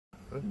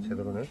응?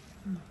 제대로네.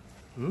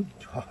 응?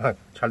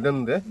 잘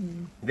됐는데?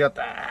 내가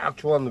딱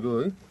좋아하는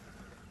그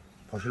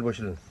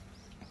버실버실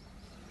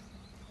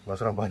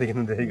맛을 한번 봐야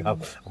되겠는데 이거 안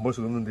볼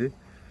수가 없는데.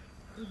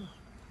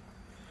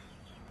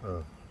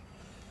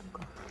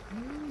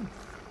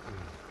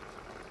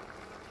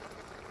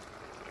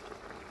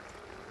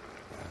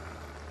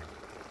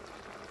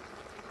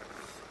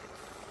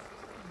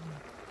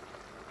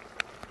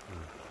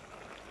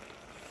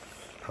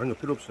 다른 거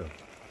필요 없어요.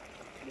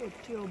 필요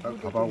없지요.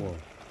 딱 밥하고.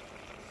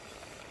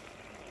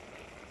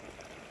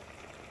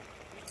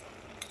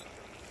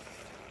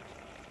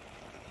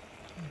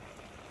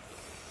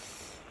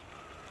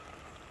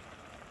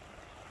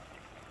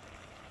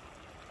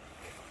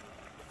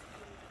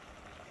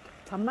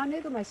 밥만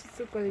해도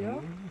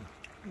맛있을걸요?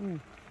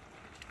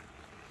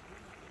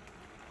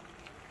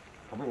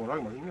 밥을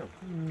워낙에 맛있네요.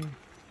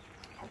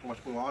 밥도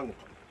맛있고, 와,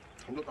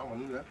 간도 딱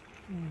맞는데?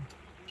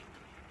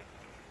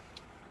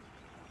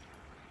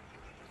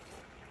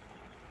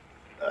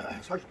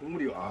 사실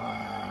국물이,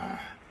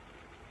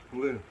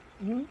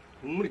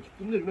 국물이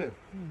끝내주네.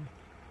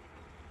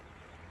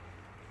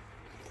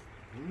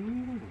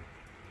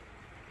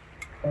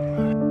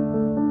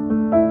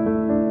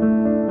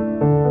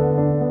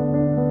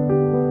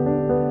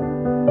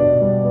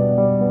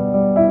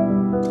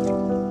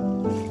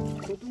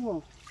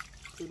 고등어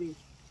우리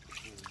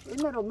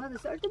옛날 엄마도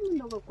쌀뜨물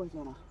넣어갖고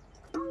하잖아.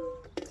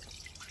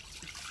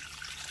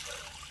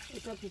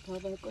 어차피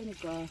밥 할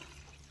거니까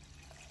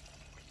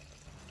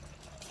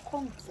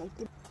콩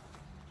쌀뜨물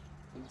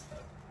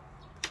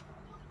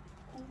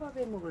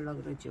콩밥에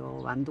먹으려고 그러죠.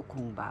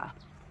 완두콩밥.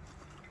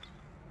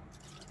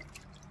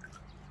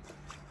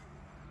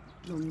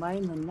 너무 많이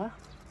넣나?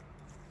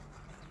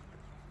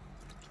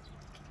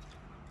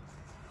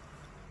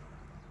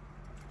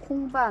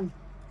 콩반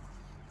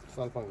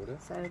쌀빵 그래?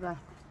 쌀반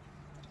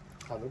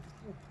간은?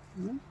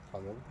 응?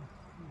 간은?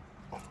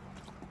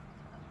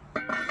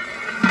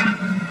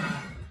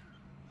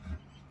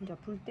 이제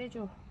불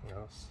떼줘.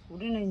 알았어.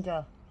 우리는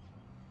이제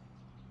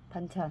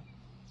반찬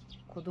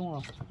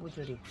고등어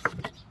무조림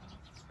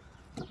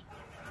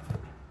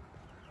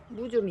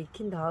무 좀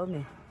익힌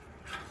다음에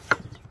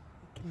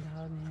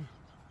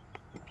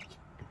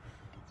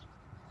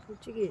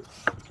솔직히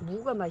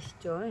무가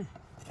맛있죠.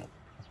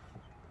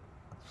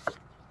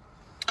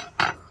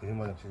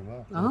 거짓말 치지 마.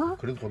 어?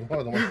 그래도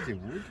고등어가 더 맛있지.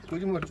 뭐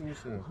거짓말 좀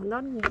있어요.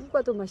 난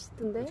무가 더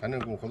맛있던데. 자네는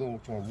그럼 고등어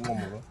먹지 말고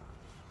무만 먹어.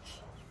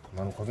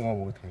 나는 고등어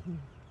먹을 테니까.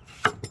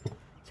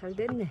 잘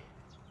됐네.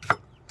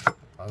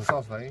 안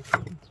싸웠어 다행히.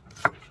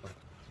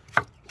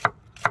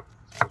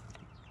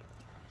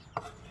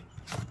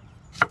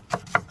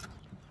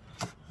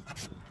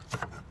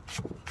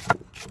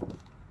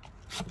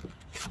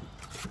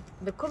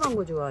 매콤한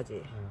거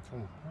좋아하지?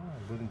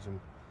 뭐든 좀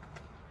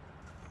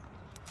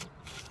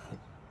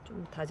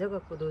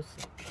다져갖고 넣었어.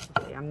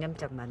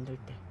 양념장 만들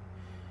때.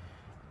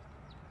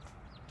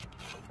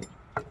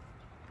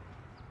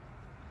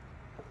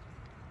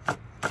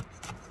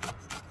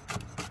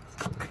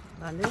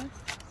 마늘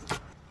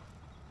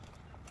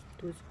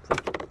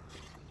 2스푼.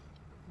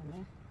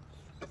 그다음에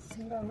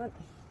생강은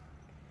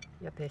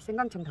옆에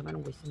생강청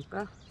담아놓은 거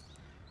있으니까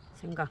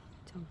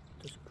생강청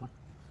 2스푼.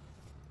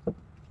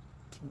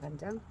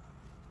 진간장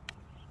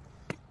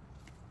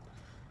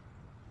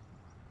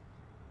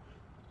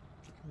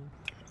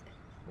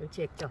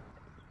멸치 액젓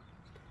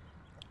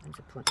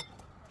 1스푼.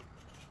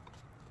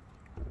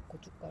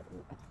 고춧가루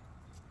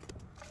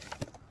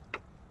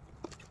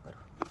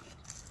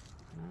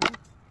하나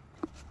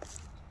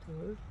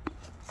둘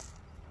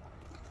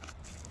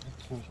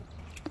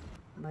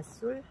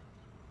맛술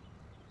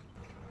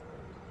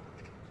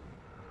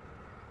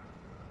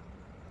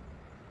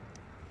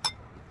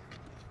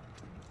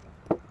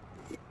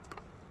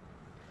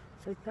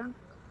설탕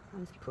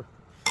 1스푼.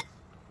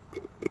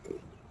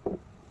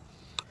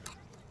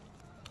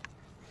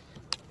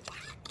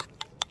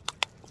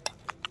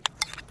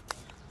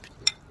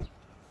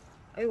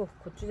 아이고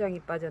고추장이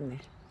빠졌네.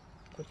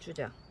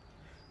 고추장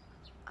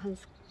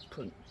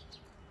 1스푼.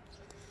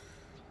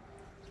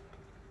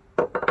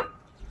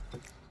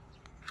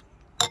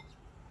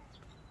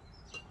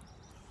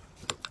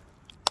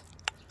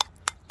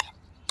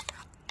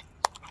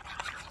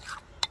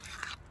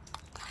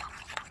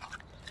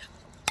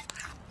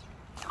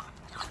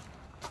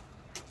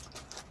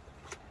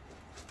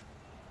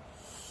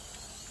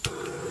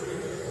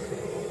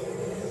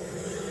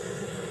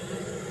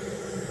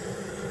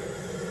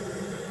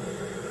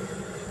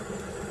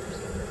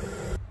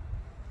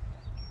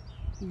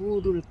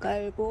 물을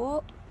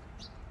깔고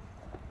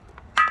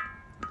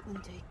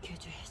먼저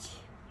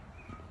익혀줘야지.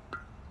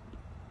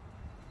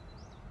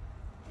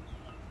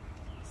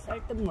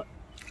 쌀뜨물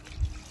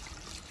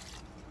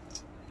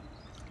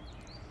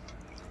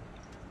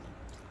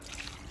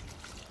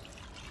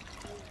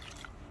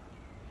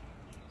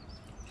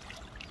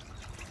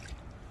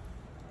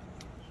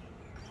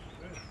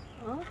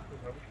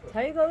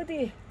자기가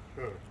어디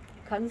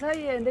간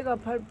사이에 내가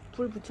불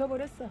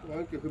붙여버렸어.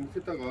 이렇게 그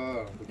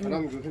밑에다가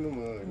계란 그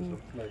해놓으면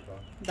좋다니까.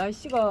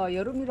 날씨가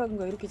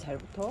여름이라든가 이렇게 잘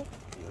붙어?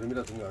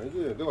 여름이라는 게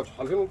아니지. 내가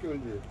잘 해놓을게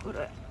그러지.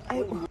 그래.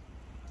 아이고.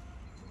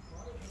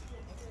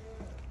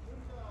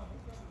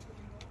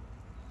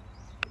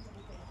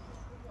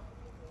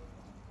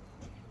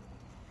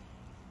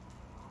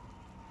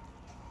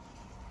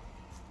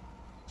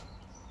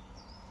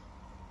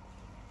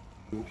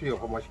 윤피가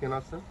밥 맛있게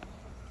났어?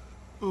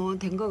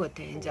 된 거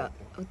같아. 이제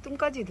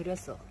뜸까지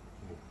들였어.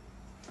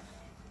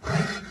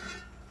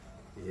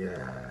 이야,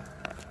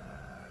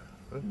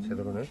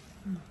 제대로네.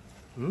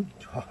 응?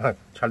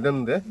 잘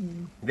됐는데?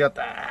 내가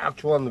딱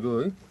좋아하는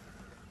그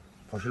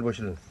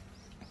버실버실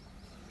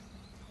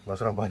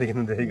맛을 한번 봐야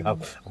되겠는데 이거 안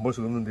볼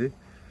수가 없는데.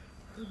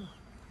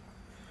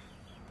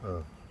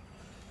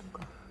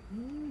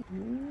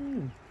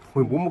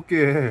 거의 못 먹게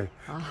해.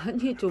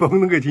 아니 좀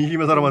먹는 게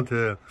진심인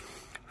사람한테.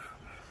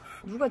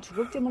 누가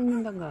주걱제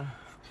먹는단가.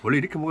 원래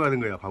이렇게 먹어야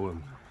되는 거야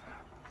밥은.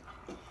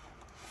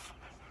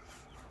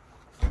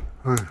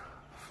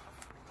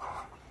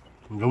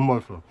 너무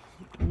맛있어.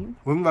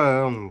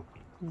 옛날에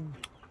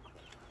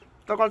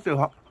떡갈 때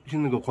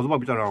하시는 그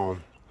고등밥 있잖아.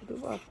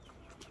 고등밥.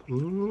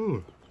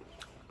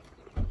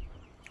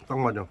 딱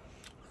맞아.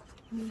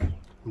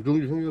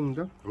 누룽지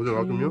생겼는데? 어제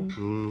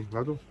놔두면?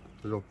 나도.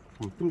 그래서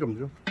좀 좀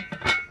줘.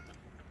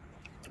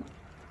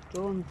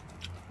 좀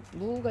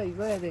무가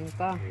익어야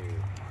되니까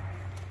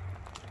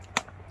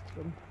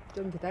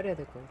좀 기다려야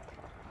될 것 같아.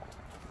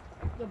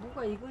 이제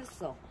무가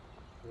익었어.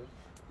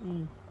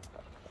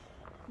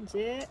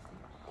 이제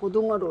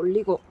고등어를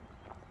올리고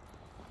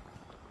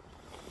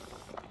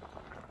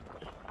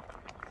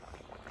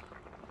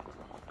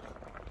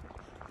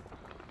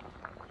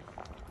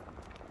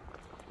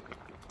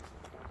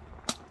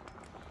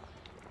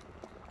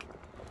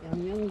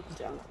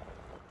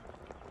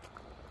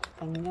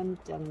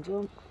양념장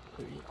좀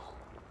올리고.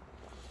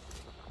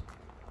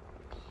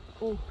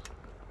 오,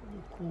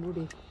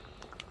 국물이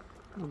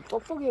너무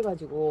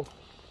뻑뻑해가지고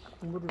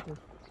국물을 좀.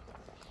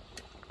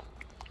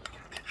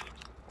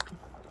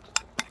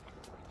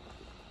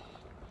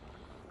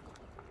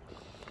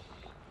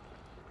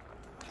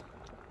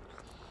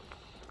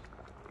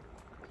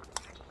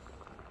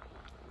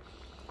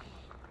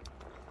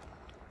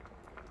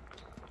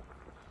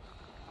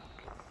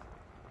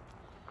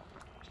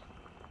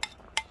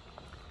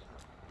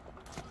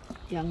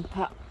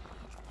 양파.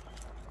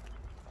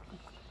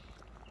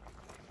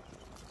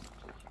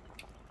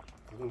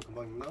 이건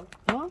금방 익나?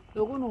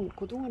 요거는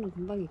고등어는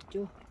금방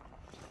익죠.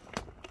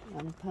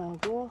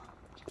 양파하고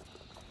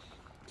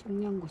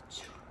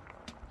청양고추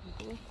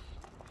그리고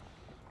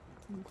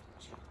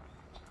고추,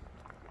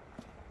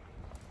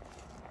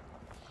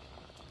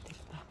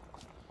 대파.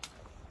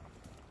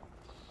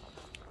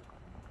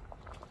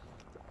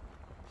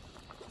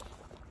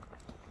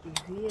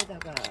 이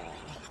위에다가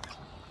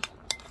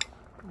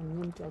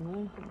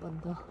양념장을 한 번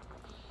더.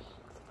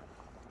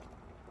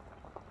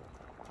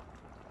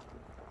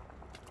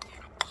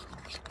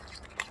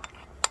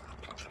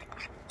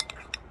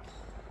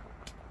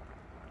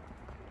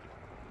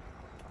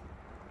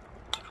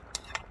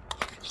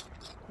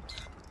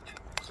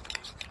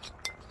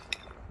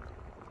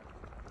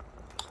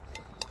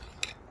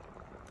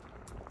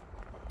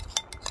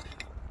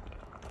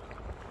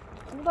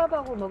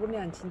 콩밥하고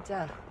먹으면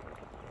진짜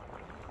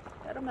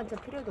다른 반찬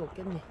필요도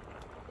없겠네.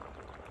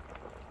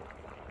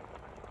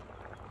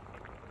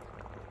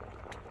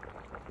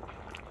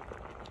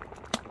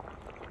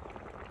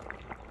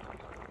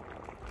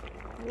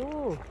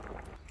 오,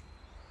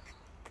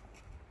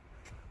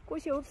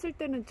 꽃이 없을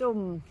때는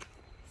좀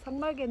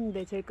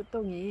삭막했는데 제일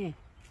끝동이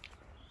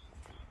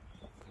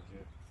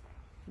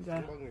이제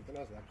한방에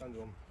떠나서 약간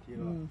좀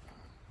뒤가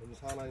너무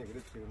산하니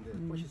그랬지. 근데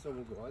꽃이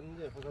써보고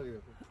완전 화사하게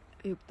되고.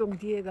 육동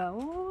뒤에가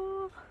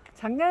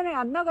작년에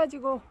안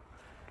나가지고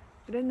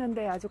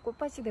그랬는데 아주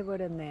꽃밭이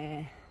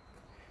돼버렸네.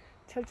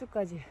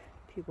 철쭉까지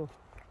피고.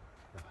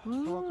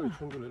 사과까지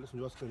좋은 걸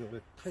열렸으면 좋았을 텐데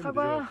왜 타임이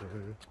사과?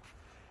 늦어요?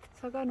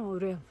 사과는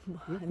올해 뭐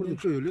근데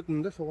저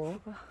열렸는데 사과?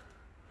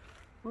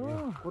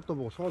 사과. 꽃도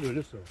보고 사과도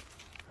열렸어.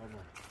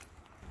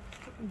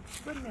 조금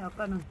식었네.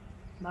 아까는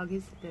막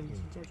했을 때는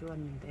진짜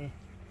좋았는데.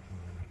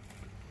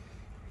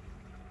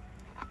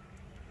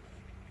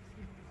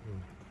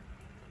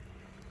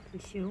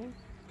 됐어요.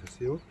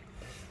 됐어요?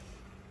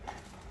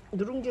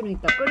 누룽지는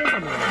이따 꺼내서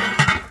먹어요.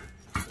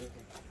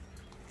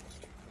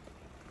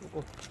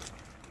 요거.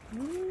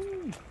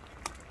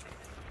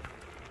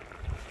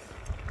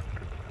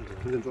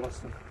 완전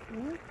쫄았어.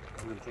 응?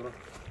 완전 쫄아.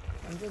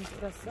 완전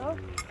쫄았어?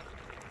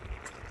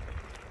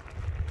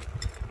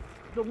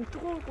 너무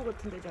뜨거울 것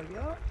같은데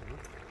자기야?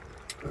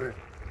 그래.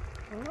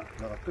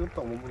 내가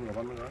뜨겁다고 못 먹는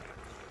거 맞는가?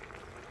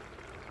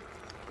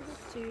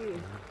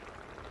 뜨겁지.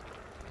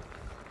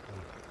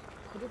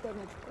 그릇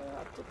하나 줄까?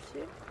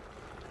 앞접시?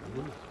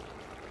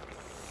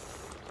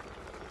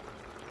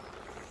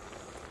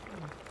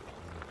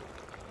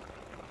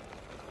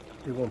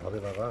 뜨거운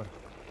밥에다가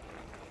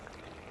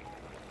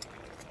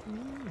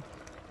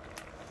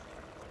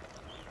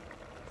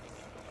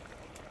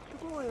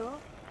뜨거워요.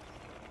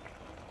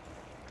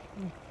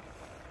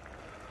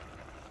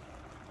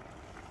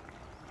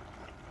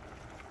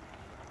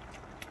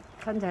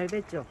 간 잘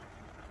뱄죠?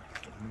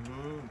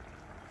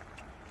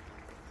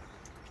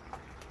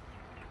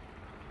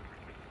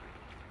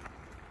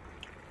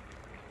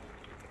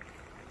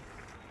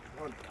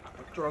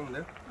 딱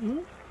쫄았는데?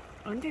 응?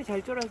 완전히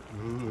잘 쫄았어.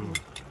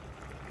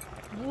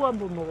 무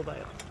한번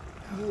먹어봐요.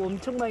 무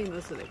엄청 많이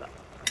넣었어 내가.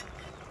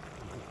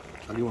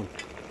 자기만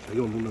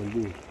먹는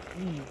무.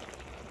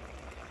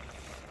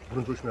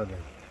 물은 조심해야 돼.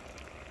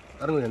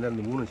 다른 건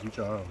옛날인데 무는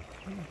진짜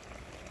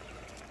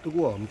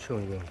뜨거워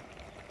엄청 이거.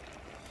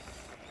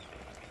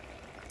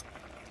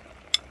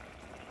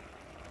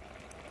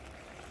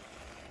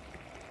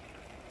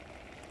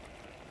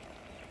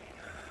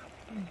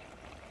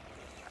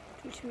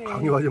 조심해.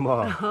 강요하지 마.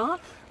 어?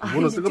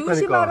 무는 뜨겁다니까.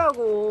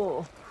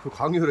 조심하라고. 그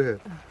강요를 해.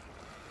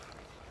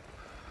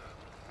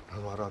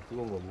 나도 알아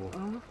뜨거운 거 뭐.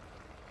 어?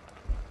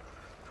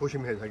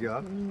 조심해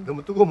자기야.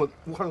 너무 뜨거우면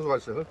욱하는 수가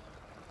있어.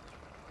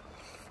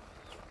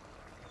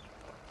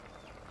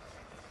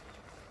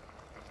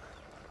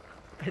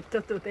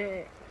 뱉어도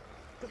돼.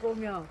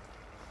 뜨거우면.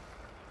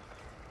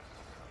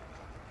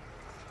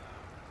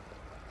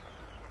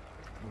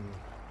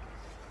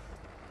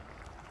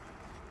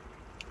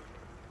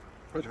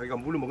 그래 자기가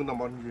물을 먹는단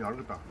말인지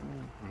알겠다.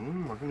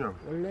 맛있냐.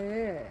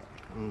 원래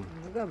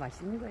무가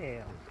맛있는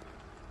거예요.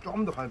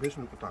 조금 더 간이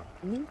배으면 좋겠다.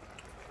 응?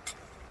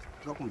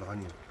 조금 더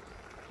간이.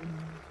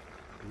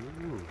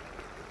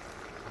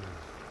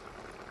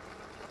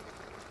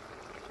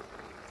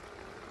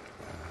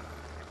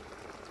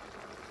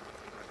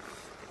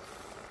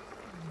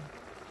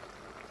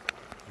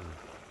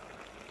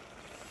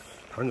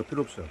 다른 거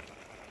필요 없어.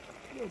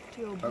 필요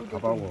없지요. 딱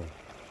밥하고.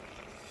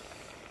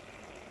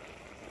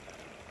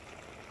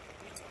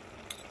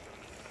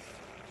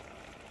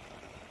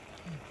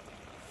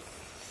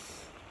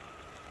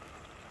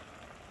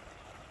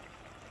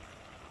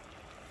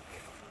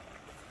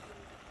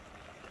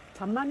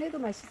 밥만 해도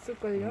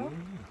맛있을걸요?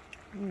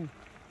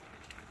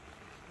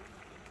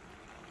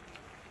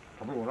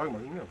 밥이 워낙에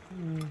맛있네.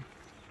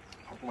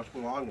 밥도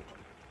맛있고 와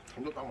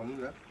간도 딱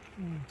맞는데.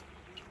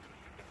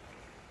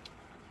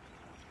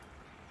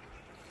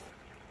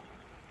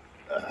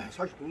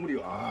 사실 국물이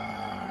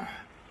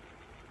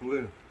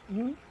왜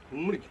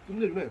국물이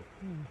끝내주네.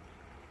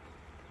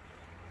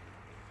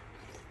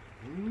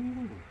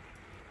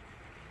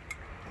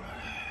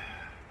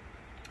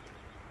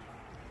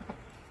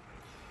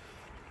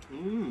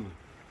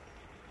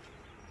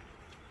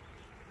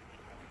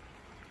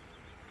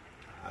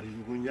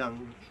 아주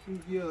그냥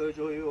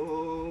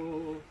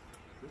죽여줘요.